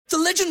The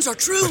legends are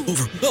true.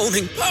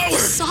 Overwhelming power!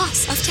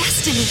 Sauce of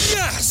destiny.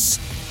 Yes!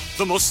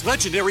 The most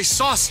legendary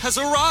sauce has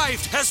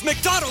arrived as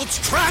McDonald's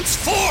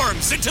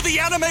transforms into the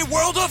anime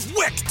world of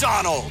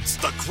WickDonald's.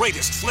 The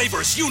greatest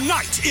flavors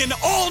unite in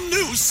all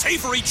new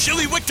savory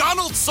chili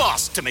McDonald's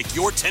sauce to make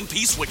your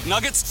 10-piece Wick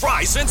Nuggets,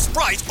 fries, and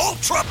Sprite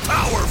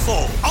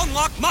ultra-powerful.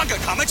 Unlock manga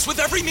comics with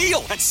every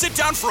meal and sit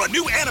down for a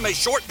new anime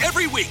short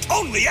every week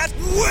only at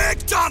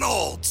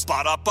WickDonald's.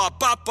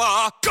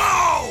 Ba-da-ba-ba-ba,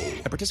 go!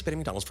 At participating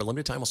McDonald's for a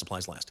limited time while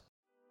supplies last.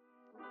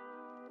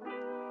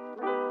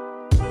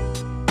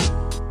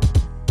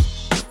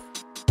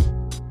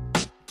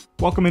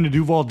 Welcome into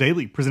Duval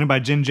Daily, presented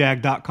by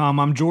GenJag.com.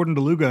 I'm Jordan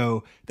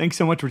DeLugo. Thanks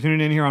so much for tuning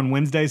in here on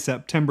Wednesday,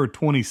 September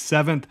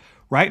 27th.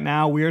 Right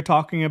now, we are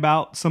talking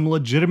about some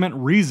legitimate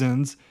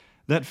reasons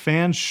that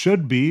fans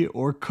should be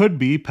or could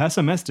be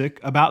pessimistic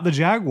about the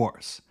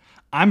Jaguars.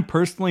 I'm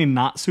personally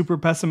not super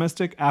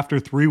pessimistic after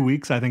 3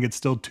 weeks. I think it's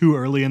still too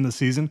early in the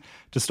season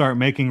to start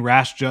making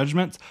rash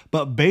judgments.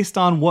 But based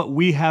on what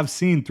we have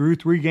seen through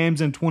 3 games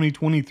in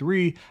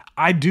 2023,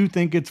 I do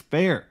think it's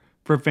fair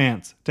for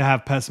fans to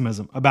have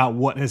pessimism about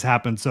what has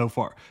happened so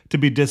far, to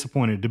be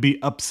disappointed, to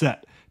be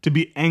upset, to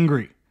be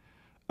angry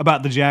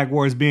about the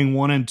Jaguars being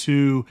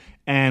 1-2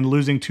 and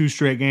losing 2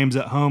 straight games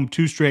at home,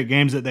 2 straight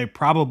games that they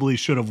probably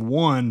should have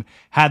won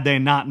had they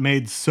not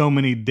made so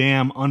many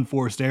damn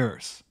unforced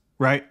errors,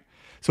 right?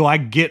 So I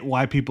get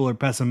why people are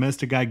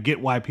pessimistic. I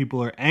get why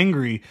people are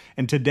angry.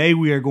 And today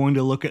we are going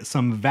to look at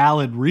some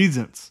valid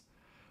reasons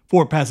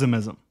for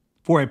pessimism,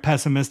 for a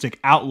pessimistic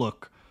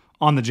outlook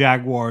on the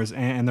Jaguars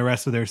and the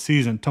rest of their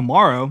season.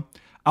 Tomorrow,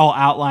 I'll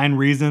outline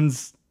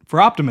reasons for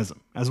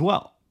optimism as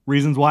well.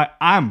 Reasons why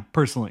I'm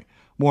personally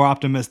more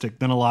optimistic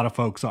than a lot of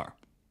folks are.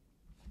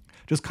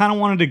 Just kind of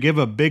wanted to give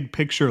a big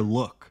picture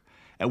look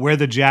at where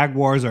the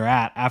Jaguars are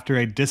at after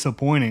a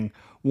disappointing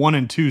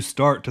 1-2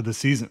 start to the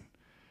season.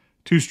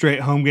 2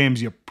 straight home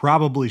games you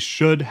probably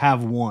should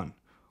have won,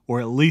 or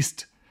at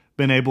least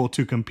been able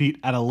to compete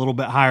at a little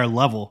bit higher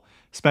level,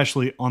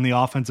 especially on the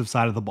offensive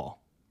side of the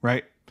ball,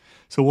 right?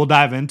 So we'll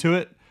dive into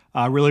it.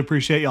 I really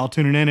appreciate y'all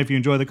tuning in. If you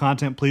enjoy the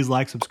content, please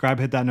like, subscribe,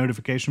 hit that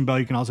notification bell.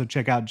 You can also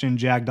check out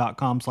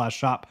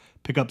genjag.com/shop,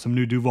 pick up some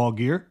new Duval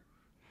gear.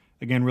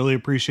 Again, really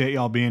appreciate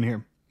y'all being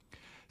here.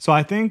 So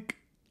I think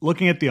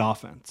looking at the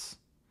offense,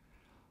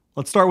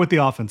 let's start with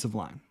the offensive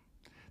line.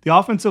 The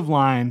offensive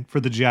line for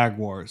the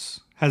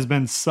Jaguars has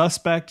been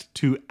suspect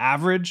to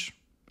average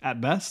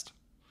at best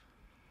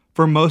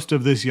for most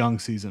of this young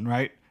season,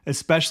 right?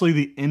 Especially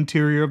the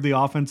interior of the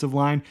offensive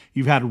line.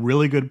 You've had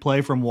really good play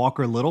from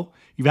Walker Little.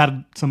 You've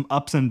had some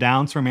ups and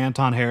downs from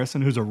Anton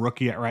Harrison, who's a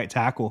rookie at right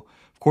tackle.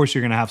 Of course,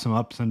 you're going to have some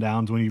ups and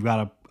downs when you've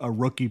got a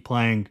rookie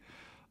playing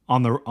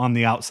on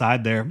the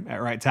outside there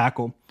at right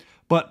tackle.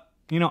 But,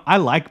 I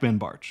like Ben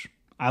Bartch.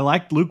 I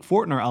liked Luke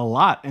Fortner a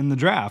lot in the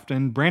draft.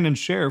 And Brandon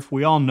Sheriff,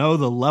 we all know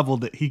the level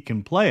that he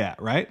can play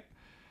at, right?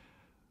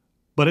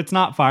 But it's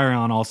not firing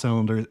on all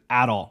cylinders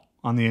at all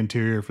on the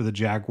interior for the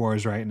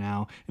Jaguars right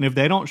now. And if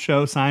they don't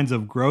show signs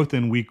of growth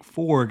in week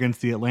 4 against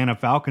the Atlanta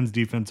Falcons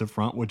defensive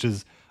front, which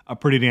is a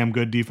pretty damn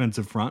good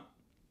defensive front,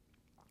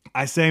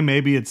 I say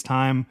maybe it's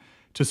time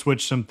to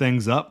switch some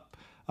things up.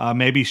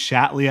 Maybe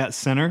Shatley at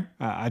center.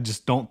 I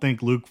just don't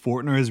think Luke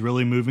Fortner is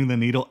really moving the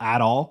needle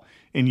at all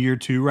in year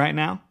 2 right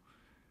now.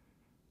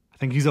 I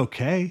think he's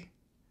okay.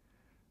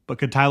 But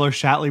could Tyler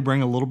Shatley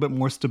bring a little bit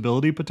more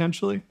stability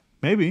potentially?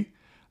 Maybe.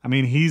 I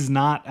mean, he's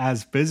not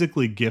as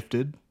physically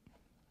gifted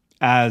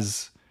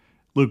as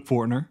Luke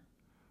Fortner,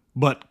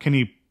 but can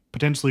he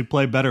potentially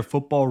play better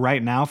football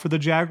right now for the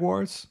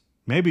Jaguars?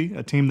 Maybe.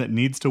 A team that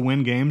needs to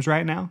win games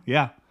right now?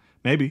 Yeah,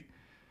 maybe.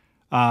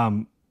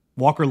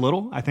 Walker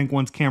Little, I think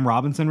once Cam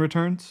Robinson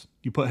returns,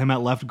 you put him at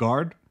left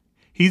guard.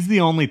 He's the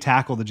only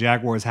tackle the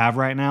Jaguars have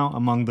right now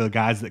among the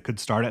guys that could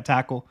start at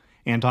tackle.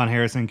 Anton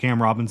Harrison, Cam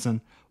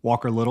Robinson,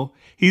 Walker Little.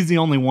 He's the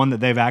only one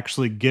that they've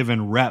actually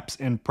given reps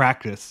in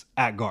practice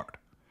at guard.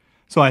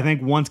 So I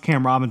think once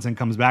Cam Robinson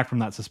comes back from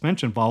that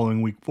suspension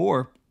following week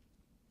 4,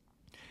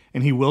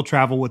 and he will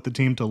travel with the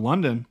team to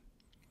London,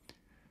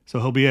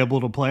 so he'll be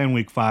able to play in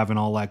week 5 in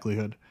all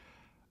likelihood.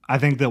 I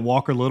think that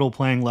Walker Little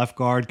playing left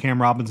guard,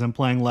 Cam Robinson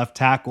playing left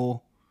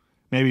tackle,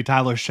 maybe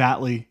Tyler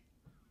Shatley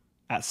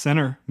at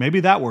center,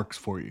 maybe that works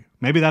for you.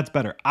 Maybe that's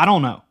better. I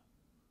don't know.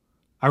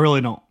 I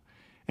really don't.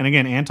 And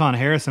again, Anton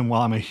Harrison,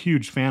 while I'm a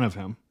huge fan of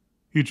him,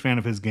 huge fan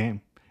of his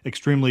game,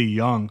 extremely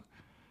young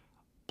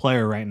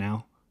player right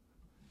now,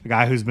 a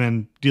guy who's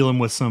been dealing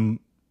with some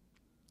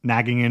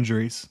nagging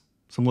injuries,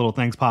 some little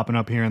things popping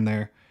up here and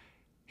there.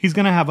 He's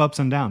going to have ups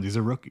and downs. He's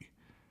a rookie.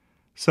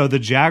 So the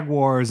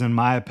Jaguars, in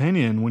my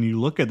opinion, when you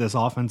look at this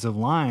offensive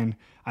line,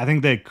 I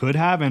think they could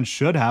have and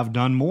should have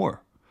done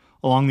more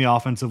along the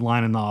offensive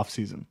line in the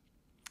offseason.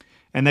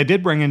 And they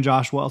did bring in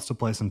Josh Wells to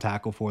play some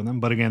tackle for them.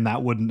 But again,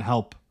 that wouldn't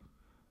help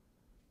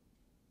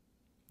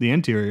the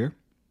interior.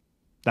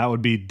 That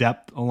would be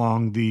depth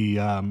along the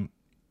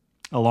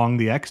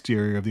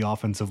exterior of the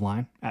offensive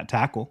line at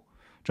tackle.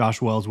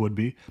 Josh Wells would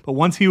be. But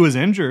once he was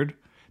injured,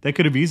 they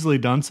could have easily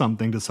done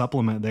something to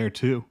supplement there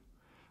too.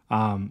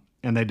 And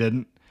they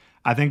didn't.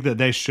 I think that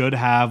they should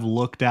have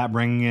looked at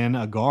bringing in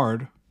a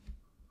guard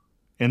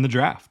in the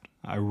draft.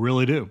 I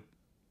really do.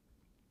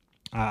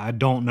 I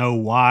don't know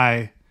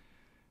why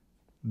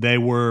they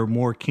were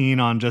more keen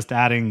on just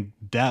adding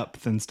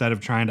depth instead of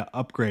trying to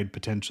upgrade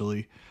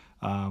potentially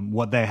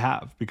what they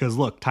have. Because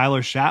look,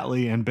 Tyler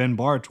Shatley and Ben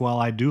Barch, while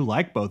I do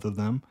like both of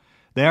them,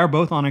 they are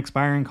both on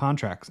expiring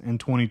contracts in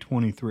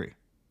 2023.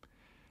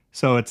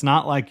 So it's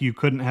not like you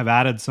couldn't have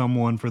added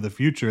someone for the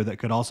future that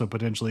could also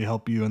potentially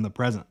help you in the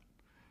present.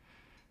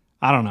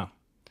 I don't know.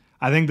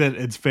 I think that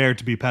it's fair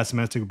to be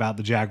pessimistic about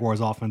the Jaguars'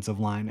 offensive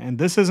line. And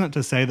this isn't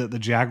to say that the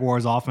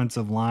Jaguars'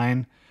 offensive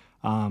line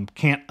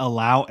can't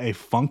allow a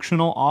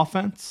functional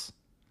offense,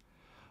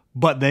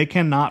 but they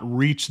cannot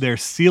reach their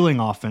ceiling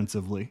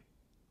offensively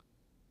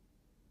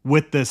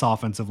with this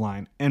offensive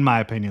line, in my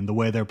opinion, the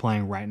way they're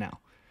playing right now.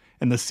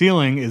 And the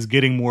ceiling is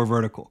getting more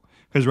vertical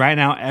because right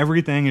now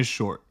everything is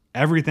short.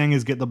 Everything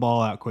is get the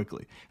ball out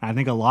quickly. And I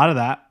think a lot of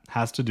that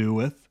has to do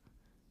with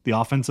the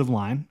offensive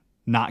line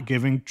not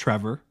giving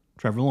Trevor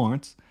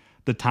Lawrence,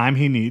 the time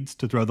he needs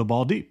to throw the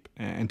ball deep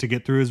and to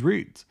get through his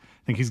reads.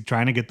 I think he's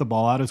trying to get the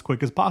ball out as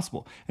quick as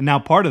possible. And now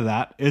part of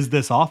that is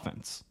this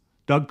offense.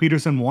 Doug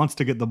Peterson wants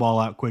to get the ball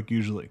out quick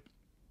usually.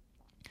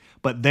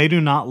 But they do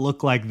not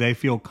look like they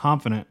feel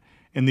confident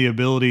in the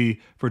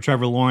ability for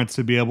Trevor Lawrence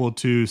to be able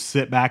to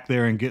sit back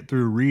there and get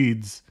through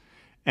reads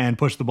and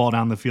push the ball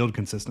down the field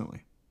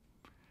consistently.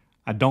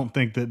 I don't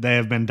think that they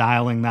have been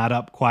dialing that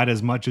up quite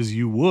as much as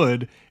you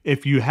would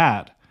if you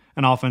had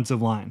an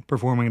offensive line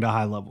performing at a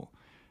high level.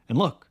 And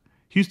look,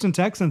 Houston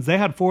Texans, they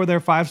had 4 of their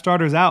 5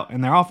 starters out,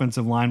 and their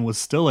offensive line was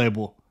still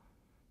able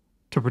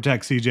to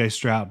protect C.J.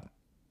 Stroud.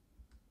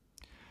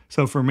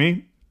 So for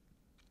me,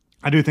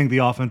 I do think the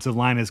offensive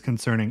line is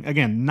concerning.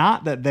 Again,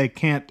 not that they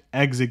can't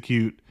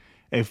execute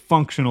a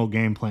functional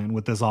game plan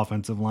with this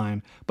offensive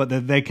line, but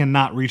that they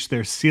cannot reach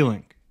their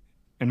ceiling,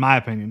 in my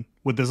opinion,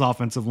 with this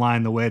offensive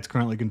line, the way it's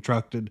currently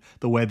constructed,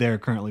 the way they're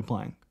currently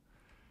playing.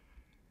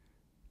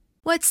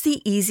 What's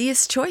the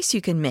easiest choice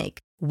you can make?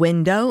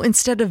 Window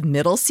instead of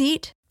middle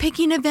seat?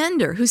 Picking a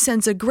vendor who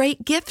sends a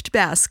great gift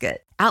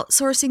basket?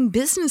 Outsourcing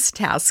business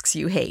tasks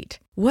you hate?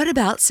 What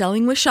about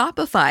selling with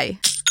Shopify?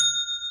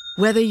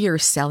 Whether you're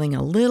selling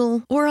a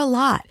little or a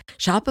lot,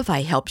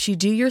 Shopify helps you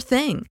do your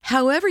thing,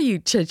 however you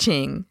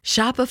cha-ching.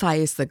 Shopify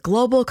is the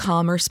global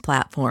commerce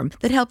platform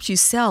that helps you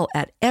sell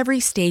at every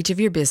stage of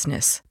your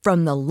business.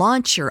 From the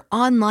launch your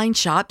online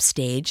shop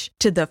stage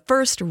to the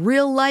first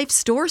real-life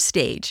store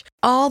stage,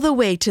 all the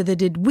way to the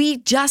did we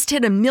just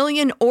hit 1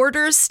 million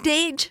orders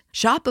stage.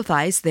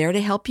 Shopify's there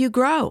to help you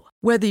grow.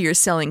 Whether you're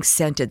selling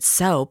scented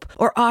soap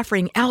or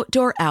offering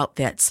outdoor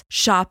outfits,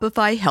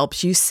 Shopify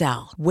helps you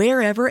sell.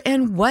 Wherever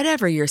and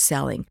whatever you're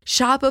selling,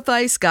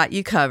 Shopify's got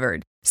you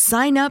covered.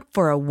 Sign up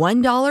for a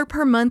 $1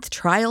 per month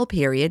trial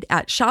period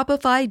at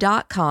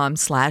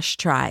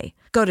shopify.com/try.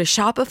 Go to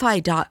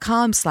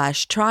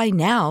shopify.com/try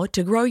now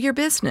to grow your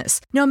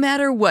business, no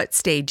matter what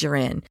stage you're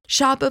in.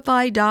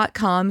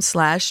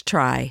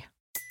 Shopify.com/try.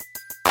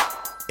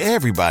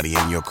 Everybody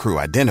in your crew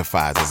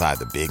identifies as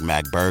either Big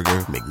Mac Burger,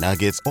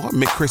 McNuggets, or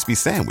McCrispy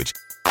Sandwich.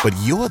 But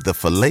you're the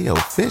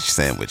Filet-O-Fish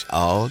Sandwich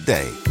all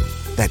day.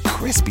 That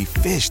crispy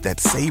fish, that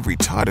savory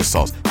tartar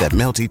sauce, that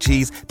melty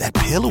cheese, that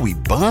pillowy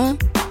bun.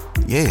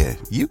 Yeah,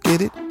 you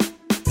get it.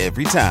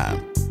 Every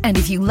time. And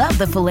if you love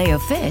the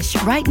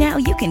Filet-O-Fish, right now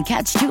you can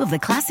catch 2 of the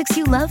classics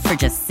you love for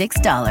just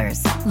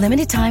 $6.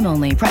 Limited time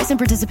only. Price and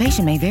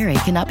participation may vary.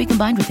 Cannot be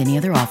combined with any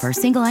other offer.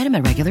 Single item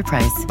at regular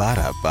price.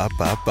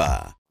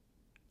 Ba-da-ba-ba-ba.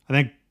 I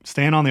think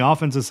staying on the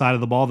offensive side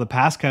of the ball, the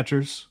pass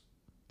catchers,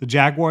 the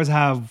Jaguars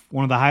have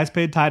one of the highest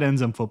paid tight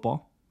ends in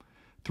football,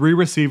 3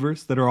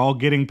 receivers that are all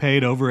getting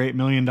paid over $8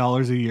 million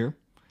a year,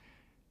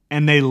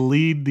 and they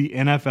lead the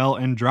NFL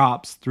in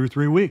drops through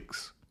 3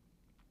 weeks.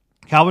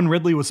 Calvin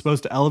Ridley was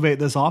supposed to elevate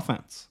this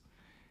offense,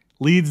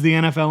 leads the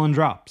NFL in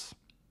drops.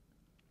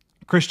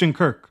 Christian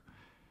Kirk,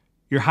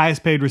 your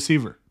highest paid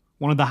receiver,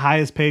 one of the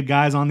highest paid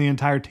guys on the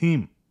entire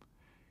team.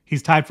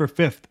 He's tied for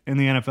 5th in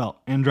the NFL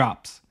in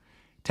drops.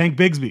 Tank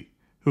Bigsby,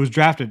 who was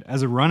drafted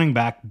as a running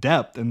back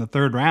depth in the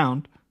 3rd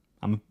round.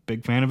 I'm a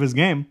big fan of his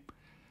game.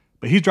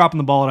 But he's dropping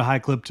the ball at a high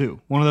clip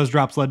too. One of those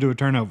drops led to a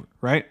turnover,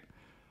 right?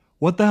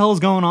 What the hell is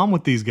going on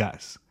with these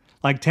guys?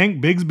 Like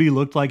Tank Bigsby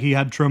looked like he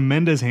had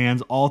tremendous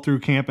hands all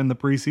through camp in the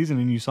preseason,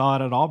 and you saw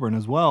it at Auburn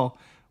as well.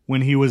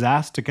 When he was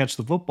asked to catch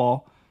the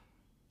football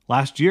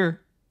last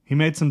year, he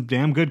made some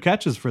damn good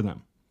catches for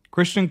them.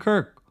 Christian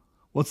Kirk,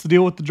 what's the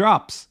deal with the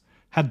drops?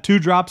 Had 2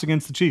 drops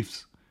against the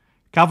Chiefs.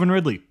 Calvin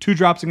Ridley, 2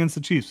 drops against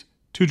the Chiefs,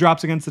 2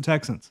 drops against the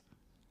Texans.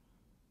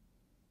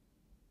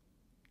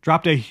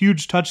 Dropped a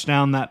huge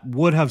touchdown that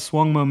would have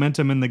swung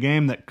momentum in the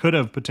game that could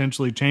have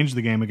potentially changed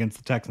the game against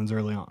the Texans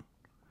early on.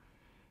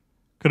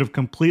 Could have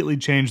completely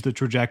changed the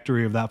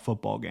trajectory of that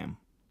football game.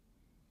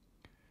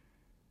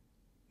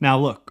 Now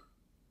look,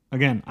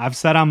 again, I've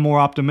said I'm more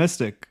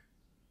optimistic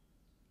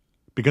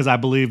because I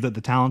believe that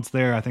the talent's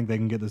there. I think they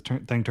can get this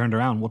thing turned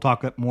around. We'll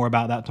talk more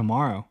about that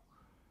tomorrow.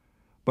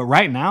 But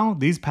right now,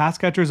 these pass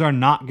catchers are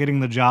not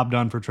getting the job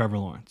done for Trevor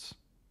Lawrence.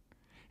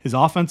 His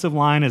offensive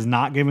line is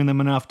not giving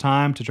them enough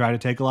time to try to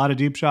take a lot of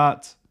deep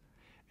shots.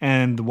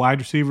 And the wide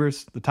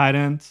receivers, the tight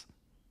ends,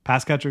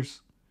 pass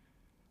catchers,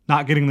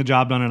 not getting the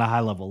job done at a high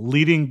level,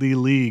 leading the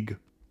league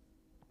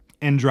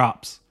in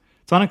drops.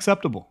 It's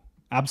unacceptable.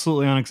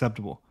 Absolutely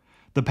unacceptable.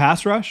 The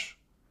pass rush,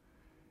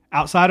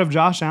 outside of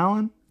Josh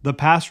Allen, the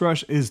pass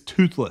rush is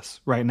toothless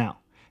right now.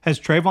 Has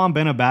Trayvon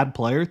been a bad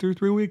player through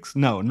 3 weeks?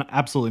 No,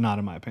 absolutely not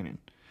in my opinion.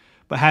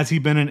 But has he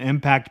been an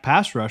impact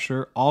pass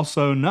rusher?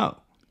 Also, no.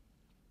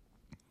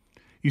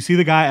 You see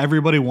the guy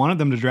everybody wanted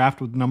them to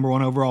draft with the number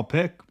 1 overall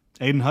pick,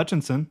 Aiden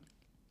Hutchinson,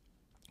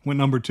 went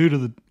number 2 to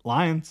the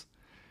Lions,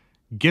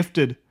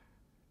 gifted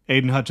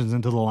Aiden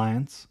Hutchinson to the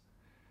Lions,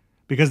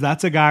 because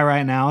that's a guy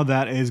right now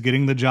that is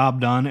getting the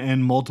job done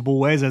in multiple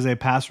ways as a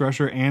pass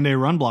rusher and a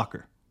run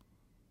blocker.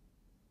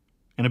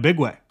 In a big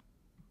way.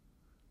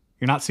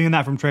 You're not seeing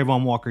that from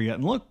Trayvon Walker yet.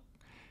 And look,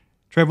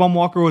 Trayvon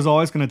Walker was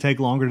always going to take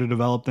longer to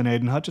develop than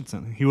Aiden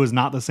Hutchinson. He was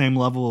not the same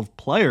level of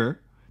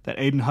player that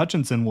Aiden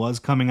Hutchinson was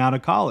coming out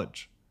of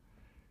college.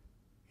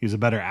 He was a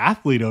better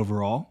athlete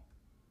overall.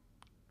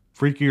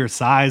 Freakier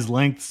size,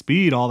 length,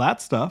 speed, all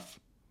that stuff.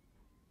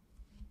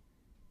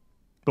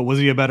 But was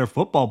he a better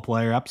football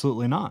player?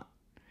 Absolutely not.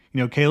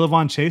 You know,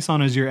 Kayvon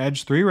Chason is your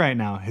edge 3 right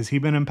now. Has he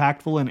been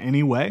impactful in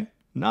any way?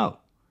 No.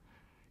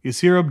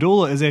 Yasir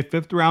Abdullah is a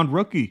 5th round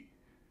rookie.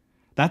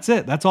 That's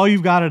it. That's all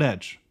you've got at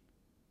edge.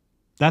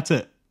 That's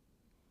it.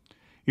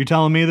 You're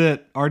telling me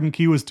that Arden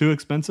Key was too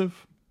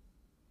expensive?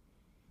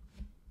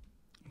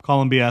 I'm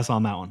calling BS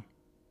on that one.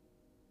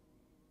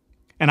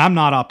 And I'm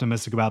not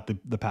optimistic about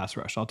the pass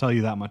rush. I'll tell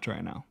you that much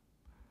right now.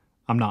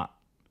 I'm not.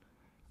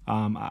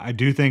 I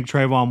do think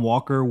Trayvon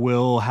Walker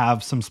will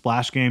have some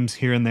splash games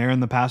here and there in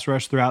the pass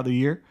rush throughout the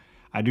year.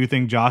 I do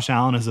think Josh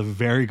Allen is a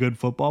very good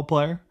football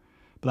player,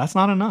 but that's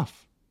not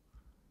enough.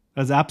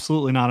 That's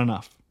absolutely not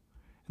enough.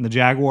 And the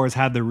Jaguars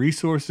had the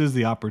resources,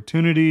 the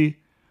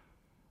opportunity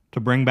to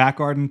bring back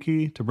Arden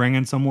Key, to bring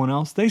in someone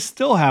else. They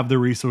still have the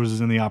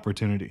resources and the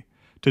opportunity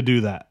to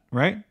do that,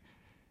 right?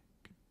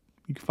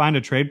 You can find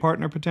a trade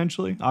partner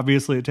potentially.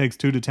 Obviously, it takes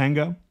 2 to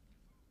tango.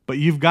 But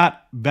you've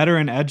got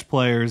veteran edge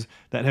players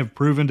that have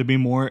proven to be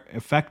more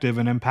effective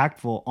and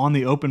impactful on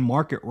the open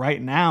market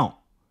right now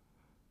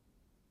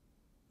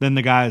than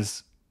the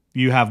guys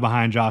you have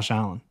behind Josh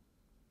Allen.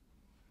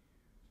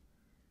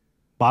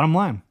 Bottom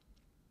line.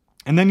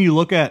 And then you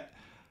look at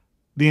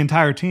the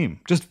entire team,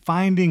 just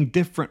finding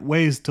different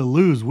ways to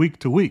lose week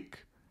to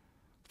week.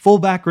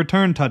 Fullback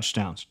return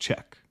touchdowns,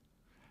 check.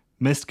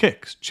 Missed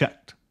kicks,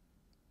 checked.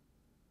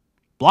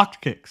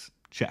 Blocked kicks,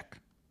 check.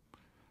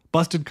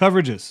 Busted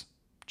coverages,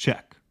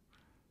 check.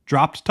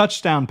 Dropped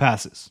touchdown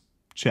passes,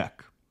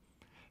 check.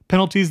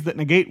 Penalties that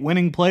negate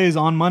winning plays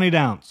on money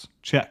downs,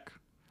 check.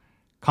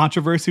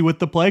 Controversy with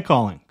the play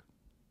calling,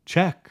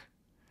 check.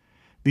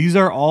 These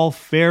are all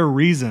fair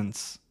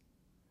reasons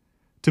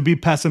to be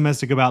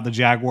pessimistic about the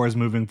Jaguars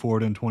moving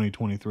forward in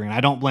 2023. And I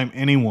don't blame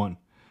anyone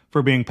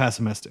for being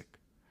pessimistic.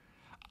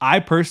 I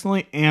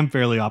personally am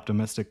fairly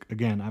optimistic.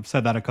 Again, I've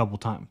said that a couple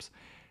times.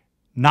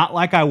 Not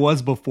like I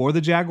was before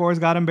the Jaguars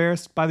got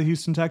embarrassed by the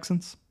Houston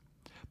Texans,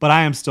 but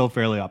I am still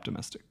fairly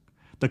optimistic.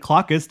 The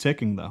clock is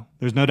ticking, though.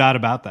 There's no doubt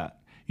about that.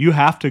 You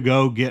have to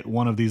go get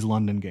one of these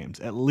London games,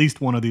 at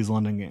least one of these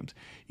London games.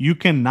 You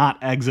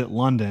cannot exit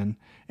London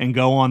and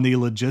go on the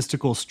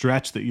logistical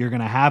stretch that you're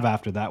going to have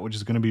after that, which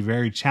is going to be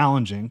very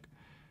challenging.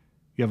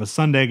 You have a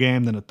Sunday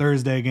game, then a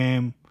Thursday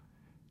game.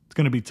 It's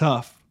going to be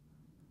tough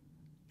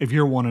if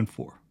you're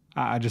 1-4.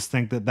 I just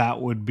think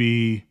that would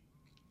be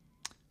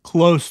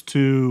close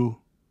to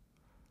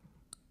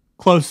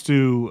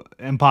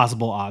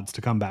impossible odds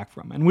to come back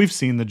from. And we've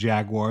seen the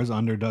Jaguars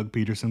under Doug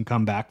Peterson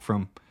come back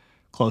from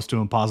close to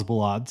impossible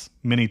odds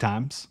many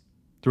times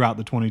throughout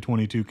the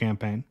 2022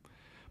 campaign.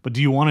 But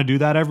do you want to do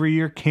that every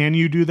year? Can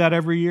you do that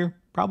every year?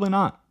 Probably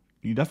not.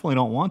 You definitely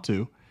don't want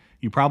to.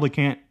 You probably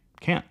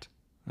can't.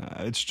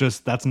 It's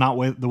just that's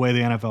not the way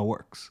the NFL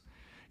works.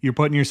 You're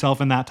putting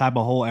yourself in that type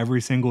of hole every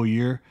single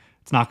year.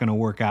 It's not going to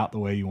work out the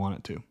way you want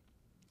it to.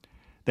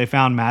 They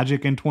found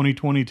magic in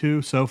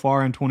 2022. So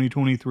far in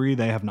 2023,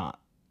 they have not.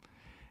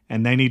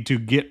 And they need to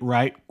get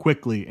right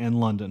quickly in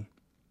London.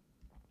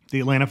 The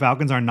Atlanta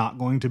Falcons are not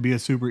going to be a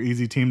super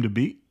easy team to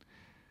beat.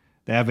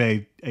 They have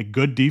a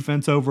good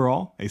defense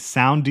overall, a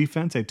sound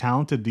defense, a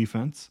talented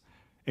defense,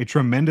 a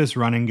tremendous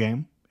running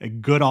game, a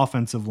good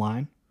offensive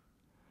line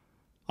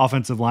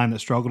that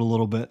struggled a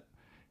little bit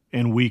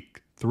in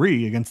week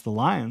 3 against the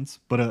Lions,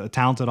 but a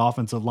talented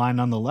offensive line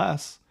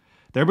nonetheless.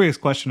 Their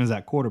biggest question is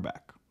at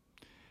quarterback.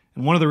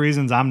 And one of the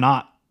reasons I'm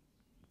not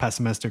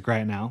pessimistic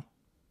right now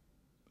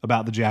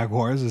about the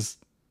Jaguars is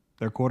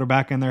their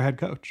quarterback and their head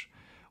coach.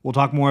 We'll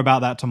talk more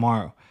about that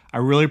tomorrow. I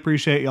really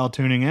appreciate y'all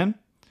tuning in.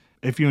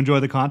 If you enjoy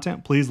the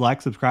content, please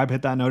like, subscribe,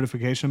 hit that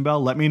notification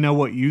bell. Let me know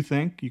what you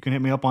think. You can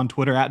hit me up on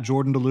Twitter at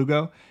Jordan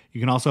DeLugo. You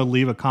can also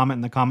leave a comment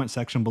in the comment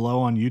section below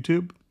on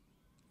YouTube.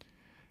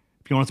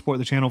 If you want to support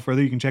the channel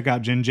further, you can check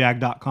out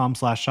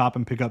genjag.com/shop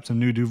and pick up some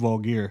new Duval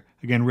gear.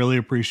 Again, really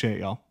appreciate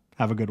y'all.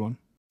 Have a good one.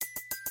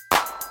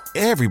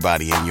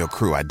 Everybody in your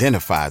crew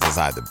identifies as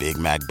either Big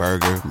Mac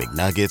Burger,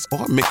 McNuggets,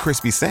 or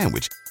McCrispy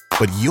Sandwich.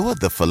 But you're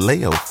the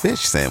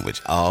Filet-O-Fish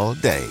Sandwich all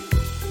day.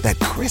 That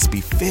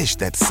crispy fish,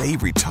 that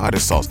savory tartar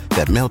sauce,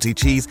 that melty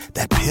cheese,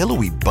 that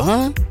pillowy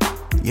bun.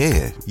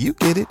 Yeah, you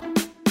get it.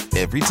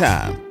 Every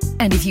time.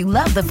 And if you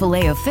love the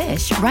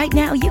Filet-O-Fish, right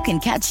now you can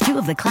catch 2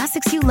 of the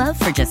classics you love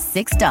for just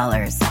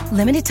 $6.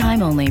 Limited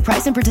time only.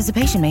 Price and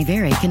participation may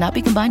vary. Cannot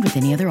be combined with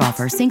any other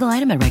offer. Single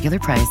item at regular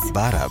price.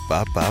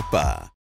 Ba-da-ba-ba-ba.